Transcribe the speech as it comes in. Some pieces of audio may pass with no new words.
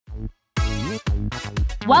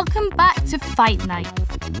welcome back to Fight Night.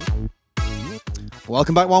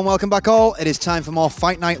 Welcome back one, welcome back all. It is time for more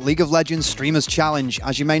Fight Night League of Legends Streamers Challenge.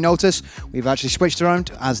 As you may notice, we've actually switched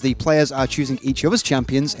around as the players are choosing each other's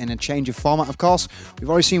champions in a change of format, of course. We've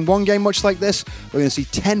already seen one game much like this. We're going to see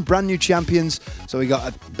 10 brand new champions. So we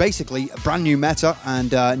got basically a brand new meta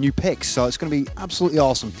and new picks. So it's going to be absolutely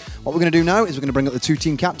awesome. What we're going to do now is we're going to bring up the two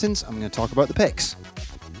team captains and we're going to talk about the picks.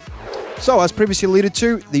 So, as previously alluded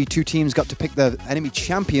to, the two teams got to pick their enemy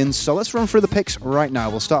champions. So let's run through the picks right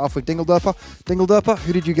now. We'll start off with DingleDerper. DingleDerper,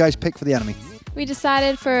 who did you guys pick for the enemy? We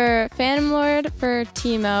decided for PhantomL0rd for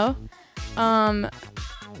Teemo,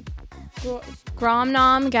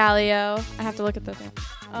 Gromnom, Galio. I have to look at the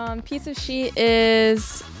thing. Piece of Sheet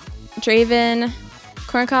is Draven.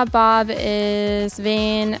 Corncob Bob is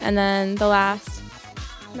Vayne, and then the last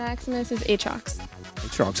Maximus is Chaox.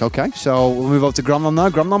 Chaox, okay. So we'll move over to Gromnom now.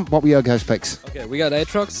 Gromnom, what were your guys' picks? Okay, we got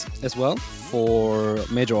Aatrox as well for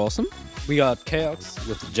Major Awesome. We got Chaox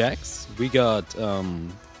with Jax. We got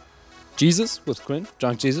Jesus with Quinn,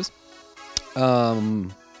 Drunk Jesus. We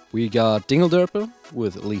got DingleDerper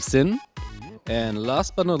with Lee Sin. And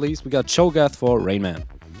last but not least, we got Cho'Gath for Rainman.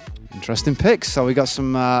 Interesting picks. So we got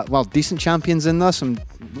some, well, decent champions in there, some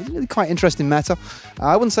really quite interesting meta.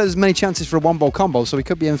 I wouldn't say there's many chances for a one-ball combo, so we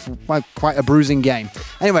could be in for quite a bruising game.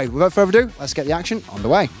 Anyway, without further ado, let's get the action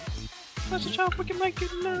underway. There's a chance we can make it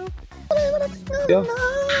now.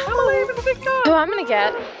 Who I'm gonna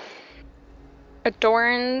get?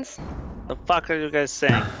 Adorns. The fuck are you guys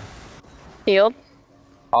saying? Healed.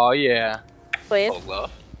 Oh yeah. Blade.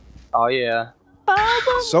 Oh yeah.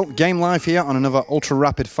 So, game live here on another ultra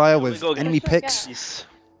rapid fire with enemy picks. Yes.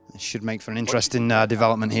 It should make for an interesting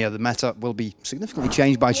development here. The meta will be significantly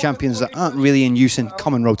changed by champions that aren't really in use in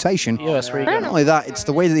common rotation. Yes, Not only that, it's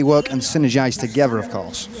the way that they work and synergize together, of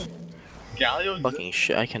course. Fucking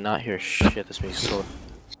shit, I cannot hear shit. This makes so.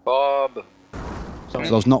 Bob. For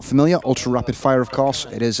those not familiar, ultra rapid fire, of course,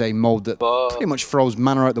 it is a mode that pretty much throws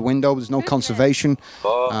mana out the window. There's no conservation.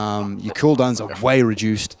 Your cooldowns are way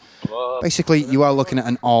reduced. Basically, you are looking at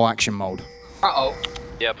an all-action mode. Uh-oh.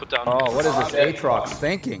 Yeah, put down. Oh, what is this Aatrox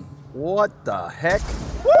thinking? What the heck?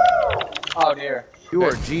 Oh dear. You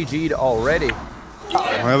are GG'd already.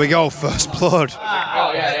 There we go, first blood.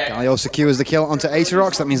 Oh yeah. Galio secures the kill onto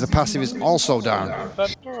Aatrox. That means the passive is also down.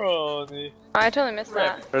 Pepperoni. Oh, I totally missed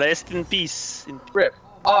that. Rest in peace. Rip.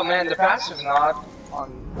 Oh man, the passive's not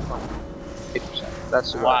on 8%.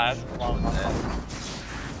 That's Why?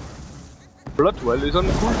 Bloodwell is on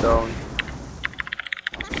the cooldown.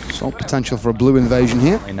 So, potential for a blue invasion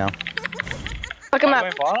here. Right now. Look him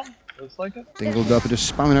up. Looks like it. DingleDerper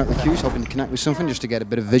just spamming out the Qs, hoping to connect with something just to get a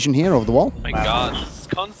bit of vision here over the wall. My god, this is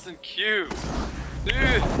constant Q.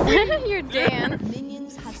 Dude. You're Dan.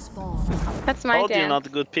 Minions have spawned. That's my Told you Dan. not a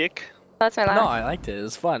good pick. That's my No, last. I liked it.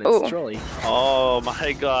 It's fun. It's Ooh. trolly. Oh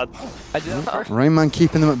my god. I did it first. Rainman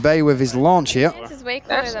keeping them at bay with his launch here. This is way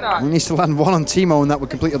cooler That's than not- He needs to land one on Teemo and that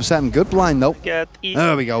would completely upset him. Good blind though. Get eat.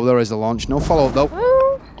 There we go, there is the launch. No follow-up though.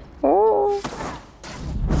 Ooh. Ooh.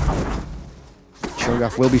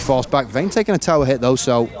 Cho'Gath will be forced back. Vayne taking a tower hit though,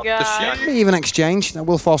 so God. maybe even exchange. That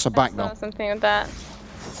will force her back though. Saw something with that.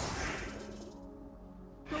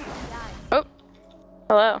 Oh.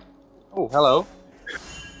 Hello. Oh, hello.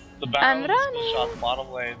 The I'm barrel running. shot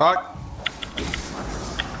bottom lane. Fuck.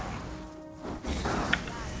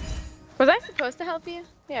 Was I supposed to help you?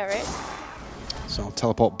 Yeah, right? So I'll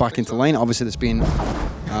teleport back into lane. Obviously there's been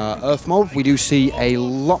Earth mode. We do see a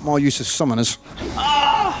lot more use of summoners.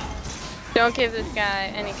 Don't give this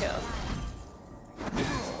guy any kills.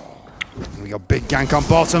 We got big gank on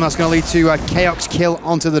bottom. That's going to lead to a Chaox kill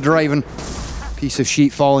onto the Draven. Piece of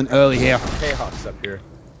sheet falling early here. Chaox up here.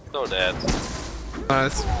 So dead.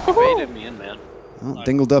 Nice. Baited me in, man. Well,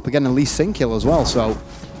 DingleDerper getting a Lee Sin kill as well, so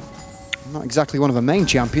not exactly one of her main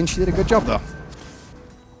champions. She did a good job though.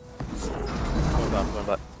 Going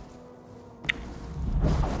back.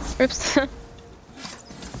 Oops.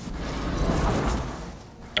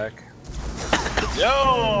 Heck. Yo!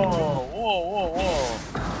 Whoa.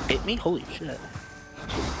 Hit me? Holy shit.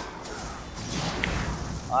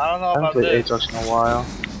 I don't know I haven't about played this. Aatrox in a while.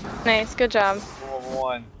 Nice, good job.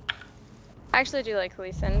 2-1. I actually do like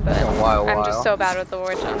Lee Sin, but A while. I'm just so bad with the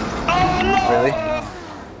war jump. Really?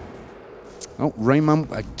 Oh,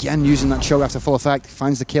 Rainman again using that Cho'Gath to full effect.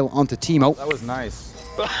 Finds the kill onto Teemo. That was nice.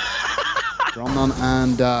 Gromnon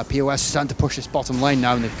and POS starting to push this bottom lane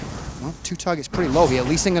now. And they've, well, two targets pretty low here.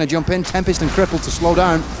 Lee Sin going to jump in. Tempest and Cripple to slow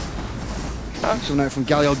down. Coming out from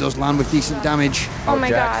Galio does land with decent damage. Oh my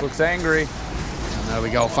Jax god. looks angry. And there we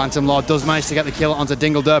go. PhantomL0rd does manage to get the kill onto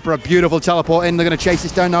DingleDerper. A beautiful teleport in. They're going to chase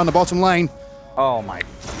this down the bottom lane. Oh my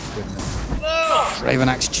goodness. Raven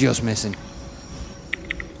Axe just missing.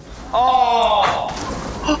 Oh!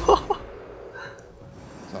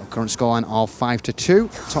 So current scoreline of 5-2.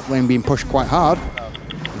 Top lane being pushed quite hard.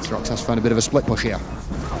 Chaox has found a bit of a split push here.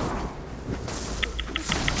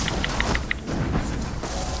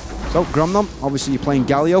 So Gromnom, obviously you're playing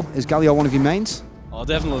Galio. Is Galio one of your mains? Oh,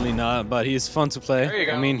 definitely not, but he's fun to play. There you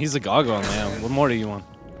go. I mean, he's a gargoyle, man. What more do you want?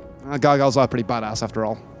 Gargoyles are pretty badass after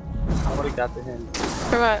all. I already got the hint.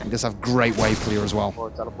 For what? He does have great wave clear as well.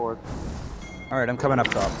 Teleport. All right, I'm coming up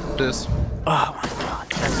top. This. Oh my god,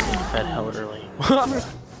 that's getting fed hell early.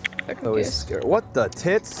 Always scared. What the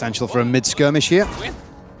tits? Potential for a mid skirmish here.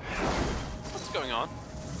 What's going on?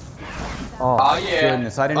 Oh, yeah.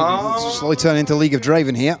 goodness, I didn't even... Slowly turning into League of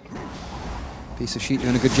Draven here. Piece of Sheet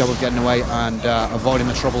doing a good job of getting away and avoiding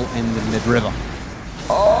the trouble in the mid-river.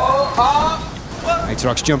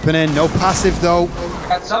 Aatrox jumping in, no passive though.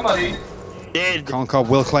 Got somebody. Concord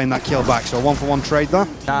will claim that kill back, so a 1-for-1 trade there.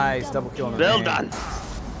 Nice, double kill on the Well main. done.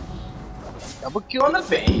 Double kill on the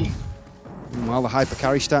bait. Meanwhile, the hyper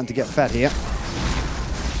carry's starting to get fed here.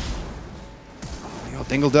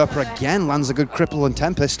 DingleDerper again lands a good cripple and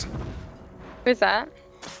tempest. Where's that?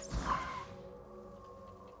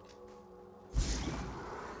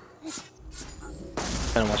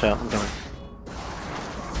 Watch out, I'm coming.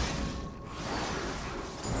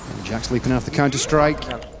 Jack's leaping off the counter strike.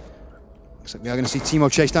 Looks like we are going to see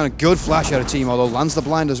Teemo chase down a good flash out of Teemo, though lands the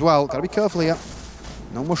blind as well. Got to be careful here.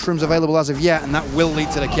 No mushrooms available as of yet, and that will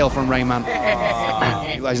lead to the kill from Rainman.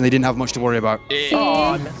 Realizing they didn't have much to worry about.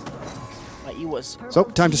 Oh, I missed. My E was. So,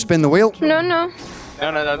 time to spin the wheel. No, no.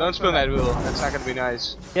 No, don't spin that wheel. That's not gonna be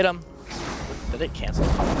nice. Hit him. Did it cancel?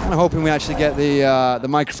 Kind of hoping we actually get the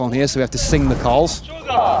microphone here, so we have to sing the calls.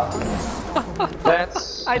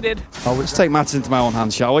 That's... I did. Oh, let's take matters into my own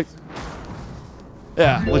hands, shall we?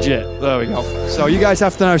 Yeah, legit. There we go. So you guys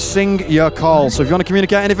have to now sing your calls. So if you want to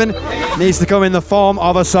communicate anything, it needs to come in the form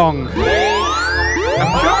of a song. I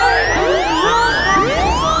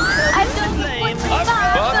don't know what's about,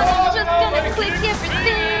 but I'm just gonna click everything.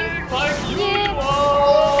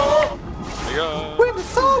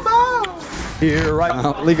 Here,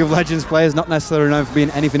 right. League of Legends players not necessarily known for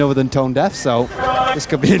being anything other than tone deaf, so this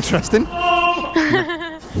could be interesting.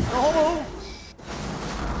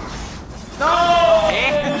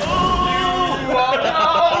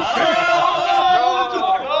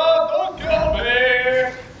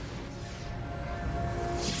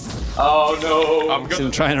 Oh no! I'm So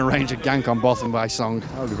try and arrange a gank on bottom by song.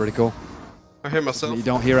 That would be pretty cool. I hear myself. You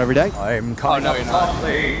don't hear every day. I'm Oh coming no, up you're not.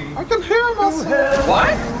 I can hear myself.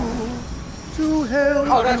 What? to hell.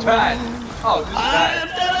 Oh, that's bad. Oh, this is bad.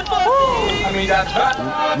 I mean, that's bad.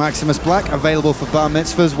 MaximusBlack available for bar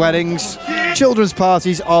mitzvahs, weddings, children's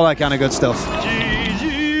parties, all that kind of good stuff.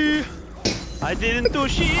 GG. I didn't do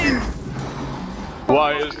shit.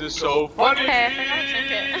 Why is this so funny? Okay, I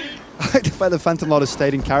think it. I like the fact that PhantomL0rd has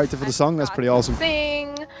stayed in character for the song. That's pretty awesome.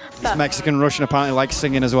 Sing. This Mexican Russian apparently likes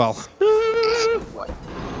singing as well.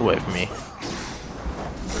 Away from me.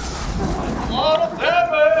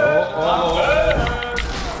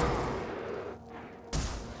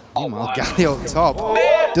 Meanwhile, Galio up top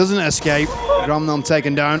doesn't escape. Gromnom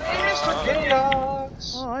taken down.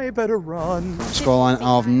 I better run. Scoreline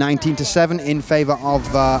of 19-7 in favor of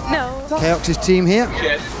No. Chaox's team here.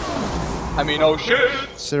 Shit. I mean, oh shit.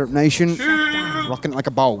 Syrup Nation rocking it like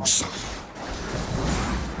a boss.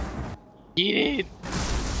 Eat it.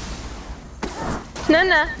 No,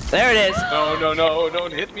 no. There it is. No,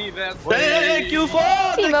 don't hit me that way. Thank you for the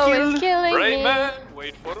Teemo kill. is killing me. Rainman,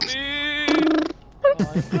 wait for me.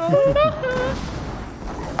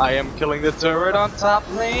 I am killing the turret on top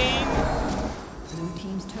lane.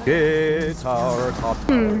 Guitar top.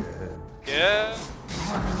 Yeah.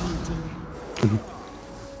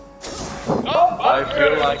 I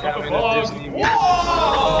feel like I'm in a Disney movie.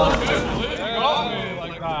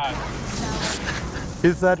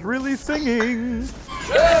 Is that really singing?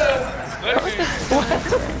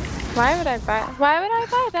 Why would I buy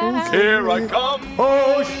that? Here I come.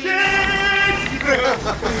 Oh shit!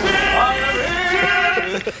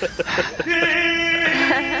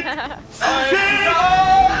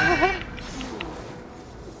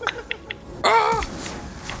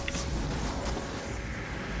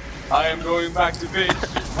 I am going back to base.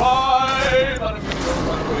 Bye. But I'm gonna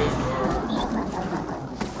run away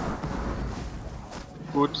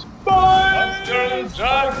first. Goodbye.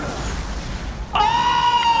 Jack.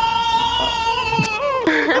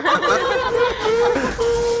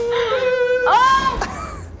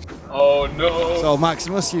 Oh no. So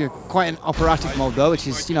Maximus, you're quite in operatic mode though, which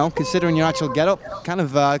is, you know, considering your actual getup, kind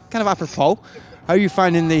of apropos. How are you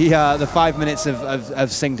finding the 5 minutes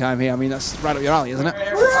of sing time here? I mean, that's right up your alley, isn't it?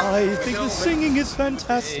 I think the singing is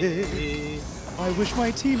fantastic. I wish my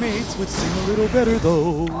teammates would sing a little better,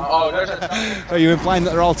 though. Oh, there's a... Are you implying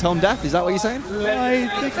that they're all tone deaf? Is that what you're saying? I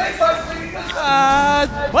think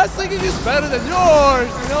my singing is better than yours,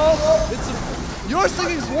 you know? Your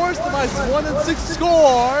singing's worse than my 1-6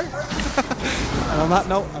 score. And on that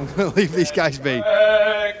note, I'm going to leave these guys be.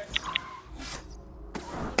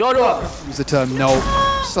 Go to Use the term no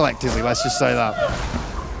selectively, let's just say that.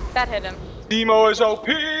 That hit him. Timo is OP!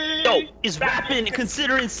 Yo, is rapping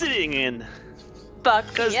considering singing?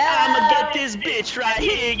 Fuck Cause yeah. I'ma get this bitch right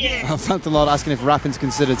here, yeah. PhantomL0rd asking if rapping's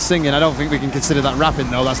considered singing. I don't think we can consider that rapping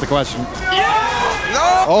though, that's the question.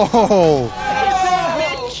 Oh!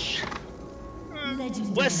 Bitch.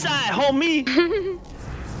 West side, homie.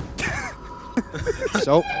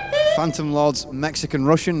 So, PhantomL0rd's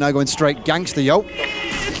Mexican-Russian now going straight gangster, yo.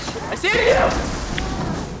 I see you.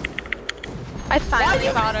 I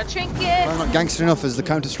finally bought a trinket. Well, not gangster enough as the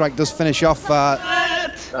counter-strike does finish off.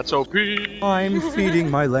 That's OP. I'm feeding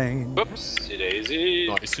my lane. Oopsie daisy.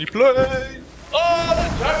 Nicely played.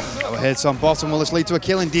 Oh, Our hits on bottom. Will this lead to a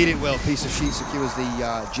kill? Indeed it will. Piece of sheet secures the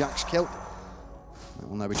Jax kill. That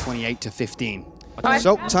will now be 28 to 15.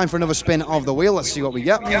 So, time for another spin of the wheel. Let's see what we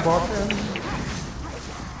get.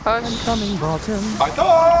 I'm coming, bottom. I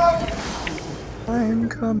thought! I'm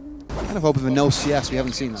coming. Kind of hoping for no CS. We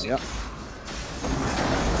haven't seen that yet.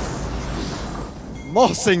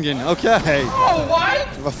 More singing. Okay. oh what?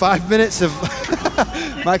 Over 5 minutes of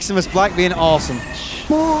MaximusBlack being awesome.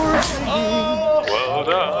 More singing. Well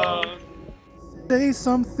done. Say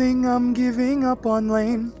something, I'm giving up on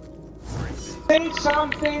lane. Say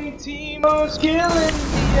something, Timo's killing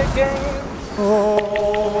me again.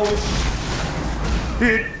 Oh.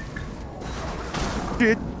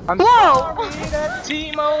 I'm sorry that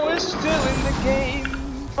Timo is still in the game.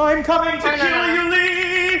 I'm coming to kill you,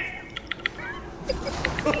 Lee!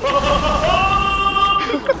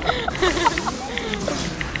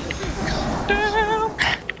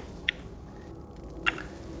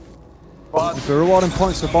 If we're rewarding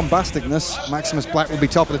points for bombasticness, MaximusBlack will be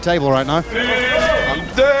top of the table right now.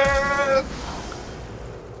 I'm dead!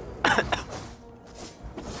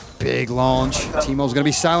 Big launch. Timo's going to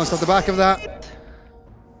be silenced off the back of that.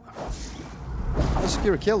 I'll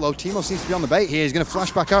secure a kill though. Timo seems to be on the bait here. He's going to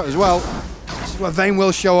flash back out as well. This is where Vayne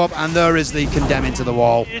will show up, and there is the condemn into the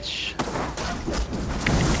wall.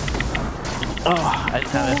 Oh, I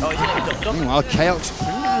didn't have it. Oh, yeah, don't. Meanwhile, Chaox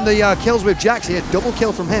and the kills with Jax here. Double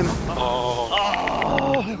kill from him. Oh.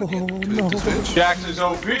 No. Jax is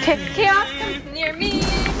OP! Chaos comes near me.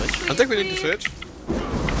 I think we need to switch.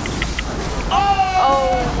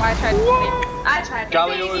 Oh, I tried to sleep. I tried to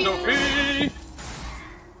Galio is sleep. OP!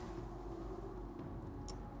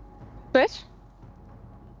 Switch?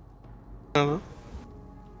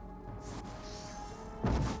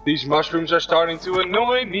 These mushrooms are starting to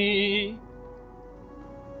annoy me.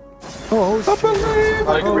 Oh,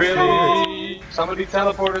 Like really? Somebody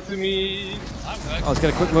teleported to me. Oh, let's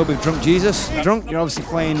get a quick word with Drunk Jesus. Drunk, you're obviously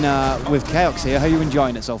playing with Chaox here. How are you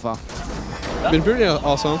enjoying it so far? Been pretty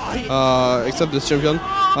awesome, except this champion.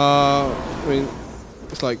 I mean,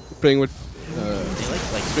 it's like playing with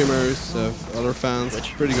streamers, other fans,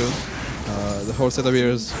 pretty good. The whole setup here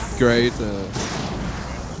is great.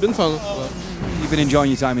 Been fun. You've been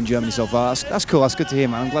enjoying your time in Germany so far. That's cool. That's good to hear,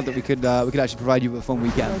 man. I'm glad that we could actually provide you with a fun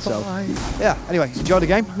weekend. So, yeah. Anyway, enjoy the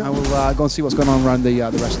game. I will go and see what's going on around the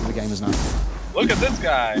rest of the gamers now. Look at this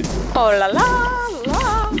guy. Oh la la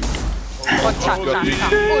la. Oh cha cha cha.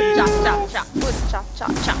 Oh cha cha cha. Oh cha cha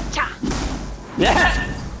cha cha. Yeah.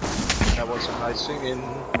 That was some nice singing.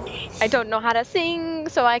 I don't know how to sing,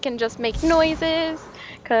 so I can just make noises,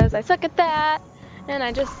 cause I suck at that, and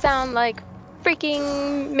I just sound like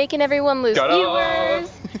freaking making everyone lose viewers.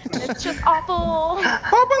 It's just awful.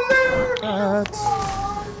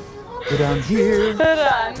 Go down here.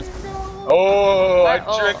 Oh, I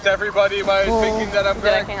tricked everybody by thinking that I'm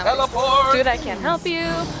going to teleport. Dude, I can't help you.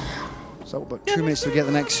 So, about 2 minutes to get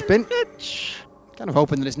the next spin. Kind of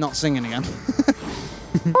hoping that it's not singing again.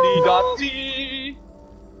 D.T.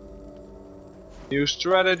 New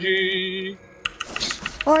strategy.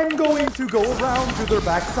 I'm going to go around to their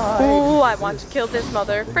backside. Oh, I want to kill this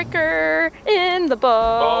mother fricker in the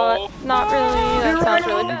butt. Not really. That sounds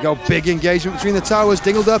really bad. Go big engagement between the towers.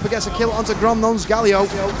 DingleDerper gets a kill onto Gromnon's Galio.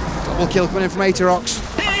 Double kill coming in from Aatrox.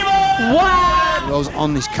 What? Goes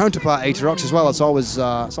on his counterpart Aatrox as well. It's always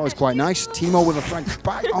quite nice. Timo with a frag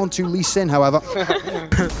back onto Lee Sin, however.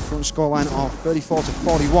 Front scoreline of 34 to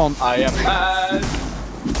 41. I am mad.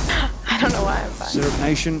 I don't know why I'm bad. Syrup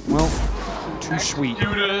Nation, well, too sweet.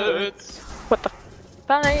 What the?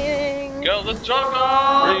 Buying. Go the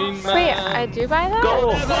jungle! Wait, I do buy that?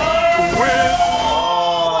 Go!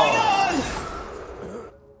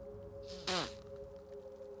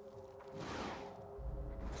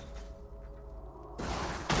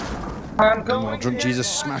 Meanwhile, Drunk Jesus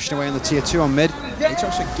smashing away on the tier 2 on mid.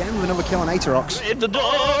 Chaox again with another kill on Aterox. Hit the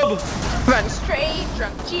dub! Run straight,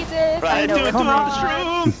 Drunk Jesus. Right, I know it's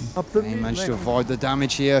hard. He managed to avoid the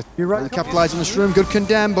damage here. Capitalising the shroom, good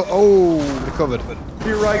condemn, but oh, recovered.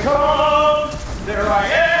 Here I come! There I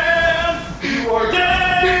am! You are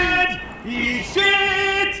dead! Eat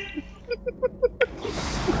shit!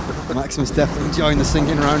 Maximus definitely enjoying the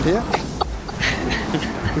singing around here.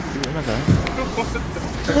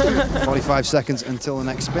 45 seconds until the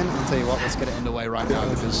next spin. I'll tell you what, let's get it underway right now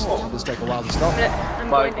because it'll just take a while to stop. I'm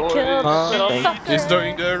going to kill this little fucker. He's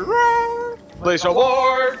doing the place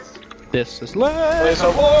awards. This is lit. Place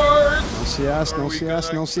awards. No CS, no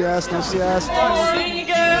CS, no CS, no CS.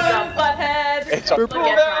 It's look at my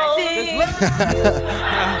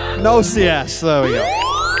dick. No CS, there we go.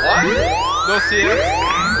 What? No CS?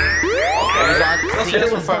 No CS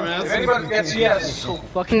for 5 minutes. If anybody gets yes.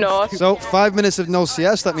 No. So 5 minutes of no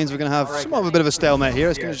CS, that means we're going to have somewhat of a bit of a stalemate here.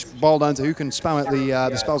 It's going to just boil down to who can spam out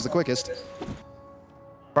the spells the quickest.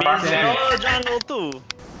 Jungle too.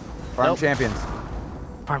 Farm champions.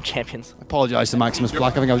 Farm champions. I apologise to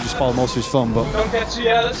MaximusBlack, I think I was just spoiling most of his fun, but Don't get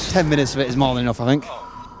yes. 10 minutes of it is more than enough, I think.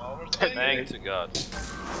 Thank to God.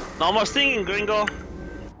 No more singing, gringo.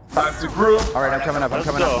 Time to group. All right, I'm coming up. I'm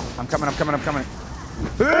coming up. I'm coming. I'm coming. I'm coming.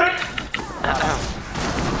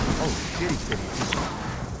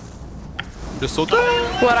 Just so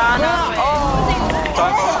What on?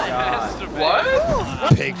 What?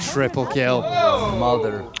 Big triple kill.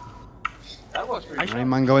 Mother. That was pretty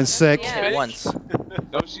Rainman going sick. Yeah. Once.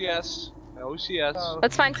 No CS. No CS.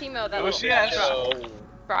 Let's find Timo. That No will CS.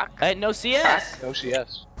 Brock. Hey, no CS. No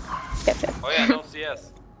CS. Yes, yes. Oh yeah, no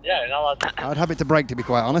CS. Yeah, you're not allowed to. I'd have it to break, to be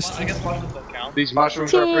quite honest. I guess mushrooms don't count. These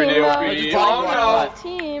mushrooms are pretty OP. Oh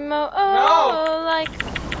Timo, oh, like.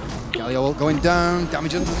 Galio going down,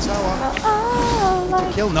 damage under the tower. Oh,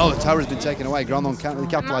 like. Kill? No, the tower has been taken away. Grandon can't really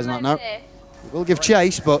capitalise on that now. We'll give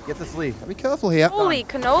chase, but Get this lead. be careful here. Holy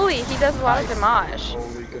cannoli, he does a lot of damage.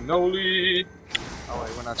 Holy cannoli. Oh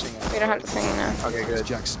wait, we're not singing. We don't have to sing now. Okay, good.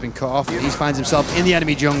 Jax has been cut off. He finds himself in the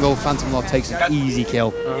enemy jungle. PhantomL0rd takes an easy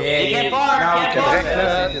kill. Now we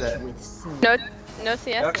can No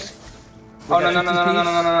CS. Oh no.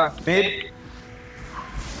 Mid.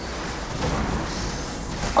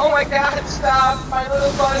 Oh my god, stop! My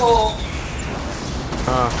little butthole!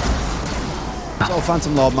 So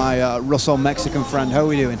PhantomL0rd, my Russo Mexican friend, how are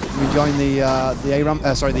we doing? You enjoying the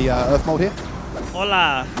Earth mode here?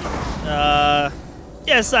 Hola.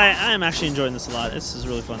 Yes, I am actually enjoying this a lot. This is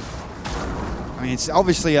really fun. I mean, it's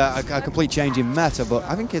obviously a complete change in meta, but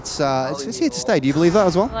I think it's here to stay. Do you believe that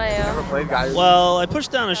as well? Well, I push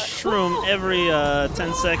down a shroom every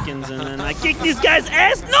 10 seconds, and then I kick these guys'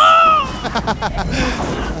 ass. No!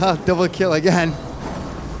 Double kill again.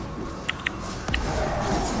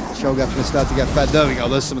 Shoga's going to start to get fed. There we go.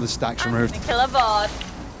 There's some of the stacks removed. Kill a bot.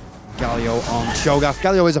 Galio on Shogath.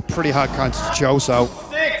 Galio is a pretty hard counter to Cho, so.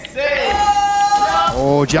 6-6.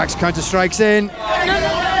 Oh, Jax counter strikes in. He's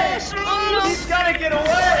gotta get away. I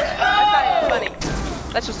thought it was funny.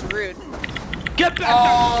 That's just rude. Get back!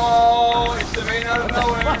 Oh, it's the main out of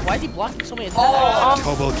nowhere. Why is he blocking so many attacks?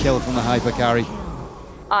 Double kill from the hyper carry.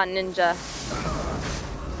 Ah, ninja.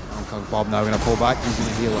 Bob now going to pull back. He's going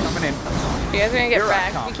to heal him. Coming in. You guys are gonna get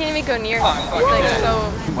wrecked. You can't even go near him. He's like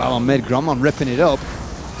so. Well, on mid, Gromon ripping it up.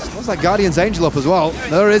 Looks like Guardian's Angel up as well.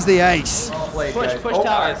 There is the ace. Push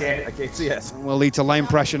towers. I can't see yes. Will lead to lane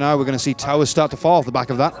pressure now. We're going to see towers start to fall off the back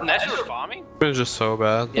of that. Natural farming? It's just so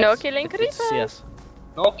bad. Yes. No killing creepers. Yes.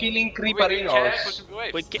 No killing creeperinos.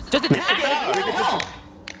 Wait, just attack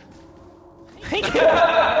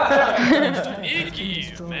it!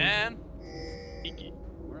 Icky, man. Icky.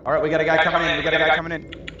 All right, we got a guy coming in. We got a guy coming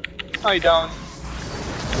in. Oh, you down.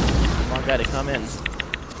 Come on, guy, come in.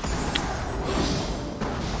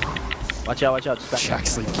 Watch out, watch out.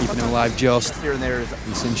 Jaxley keeping him alive just. Here and there is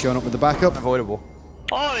Sin showing up with the backup. unavoidable.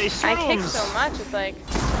 Holy I kick so much. It's like.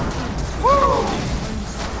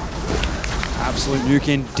 Absolute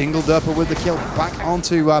nuking. DingleDerper with the kill. Back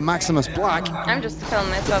onto MaximusBlack. I'm just killing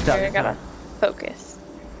myself here. I gotta focus.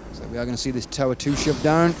 So we are going to see this tower 2 shoved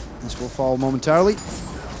down. This will fall momentarily.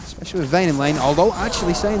 Especially with Vayne in lane. Although,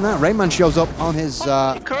 actually saying that, Rainman shows up on his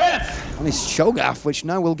Shogath, which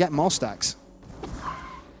now will get more stacks.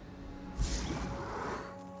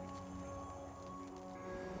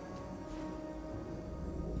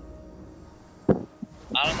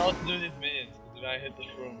 I don't know what to do in these minutes. I hit the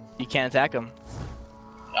shroom. You can't attack him.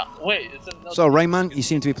 Wait, it's another. So Rainman, you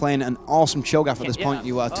seem to be playing an awesome Cho'Gath at this point.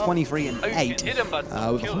 You are 23 and 8 with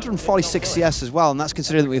 146 CS as well, and that's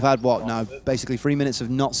considering that we've had what now, basically 3 minutes of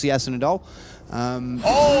not CSing at all.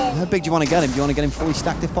 How big do you want to get him? Do you want to get him fully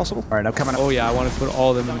stacked if possible? All right, I'm coming up. Oh yeah, I want to put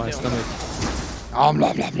all of them in my stomach. Blah,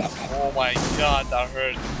 blah, blah, blah. Oh my god, that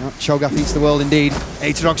hurt. Cho'Gath eats the world indeed.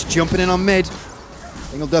 Aatrox jumping in on mid.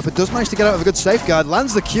 DingleDerper does manage to get out of a good safeguard,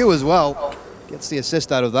 lands the Q as well. Gets the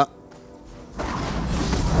assist out of that.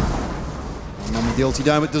 And with the ulti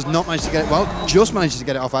down, but does not manage to get it. Well, just manages to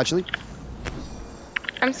get it off actually.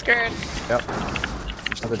 I'm scared. Yep.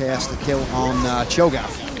 Just the KS the kill on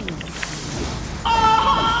Cho'Gath.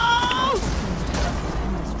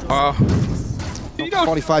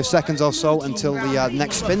 45 seconds or so until the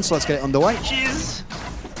next spin, so let's get it underway. Jeez.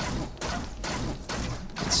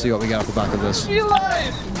 Let's see what we get off the back of this.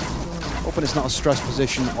 Hoping it's not a stress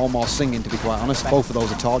position or more singing, to be quite honest. Both of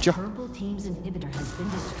those are torture.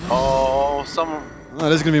 Oh, some. Oh,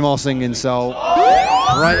 there's going to be more singing, so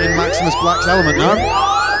right in MaximusBlack's element now.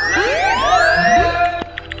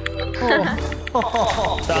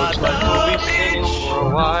 Looks like we'll be singing for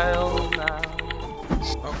a while now.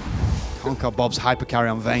 Conker Bob's hyper carry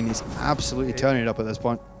on Vayne is absolutely turning it up at this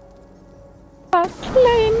point.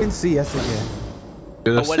 You can see us again.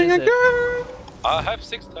 What is it? I have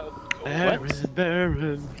 6,000.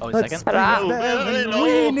 Baron. Oh, second? Baron,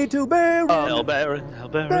 we need to Baron. Baron,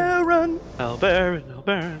 Baron.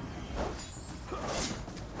 Baron.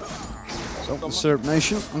 So the Syrup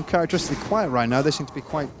Nation, uncharacteristically quiet right now. They seem to be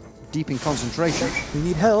quite deep in concentration. We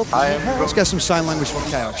need help. Let's get some sign language from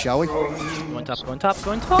Chaox, shall we? Going top, going top,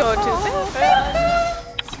 going top. Go to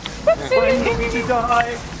To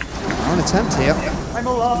die. Our attempt here. I'm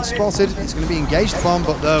alive. Spotted. It's going to be engaged upon,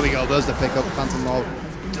 but there we go. There's the pickup. PhantomL0rd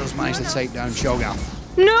does manage to take down Cho'Gath.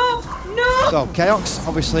 No! No! So Chaox,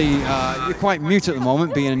 obviously, you're quite mute at the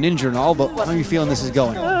moment, being a ninja and all, but how are you feeling this is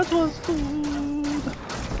going? Purple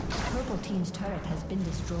team's turret has been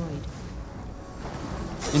destroyed.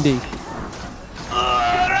 Indeed.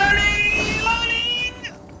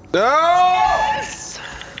 Yes!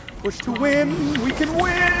 Push to win. We can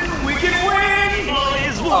win. We can win.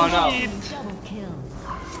 Oh no.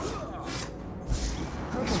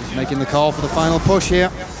 Making the call for the final push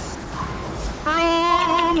here.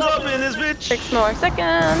 Up in this bitch. 6 more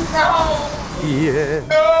seconds. Yeah.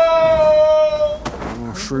 Oh,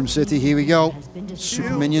 Shroom City, here we go.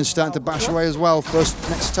 Super minions starting to bash away as well. First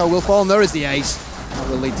next toe will fall, and there is the ace. That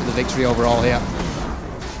will lead to the victory overall here.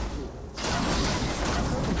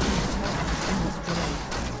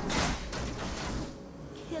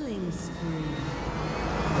 Killing spree.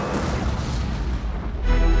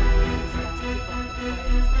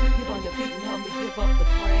 Give on your feet and help me give up the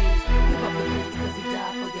praise. Give up the praise because he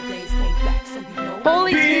died for your days came back, so you know.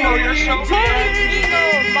 Holy Pino, you're so bad.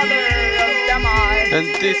 mother of Damai. And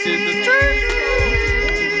this is the truth.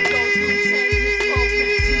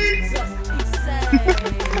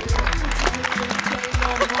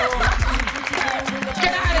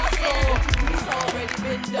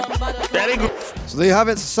 So there you have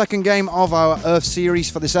it, second game of our Earth series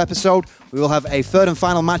for this episode. We will have a third and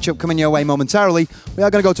final matchup coming your way momentarily. We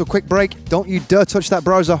are going to go to a quick break. Don't you dare touch that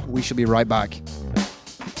browser. We shall be right back.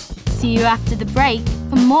 See you after the break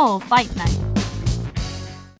for more Fight Night.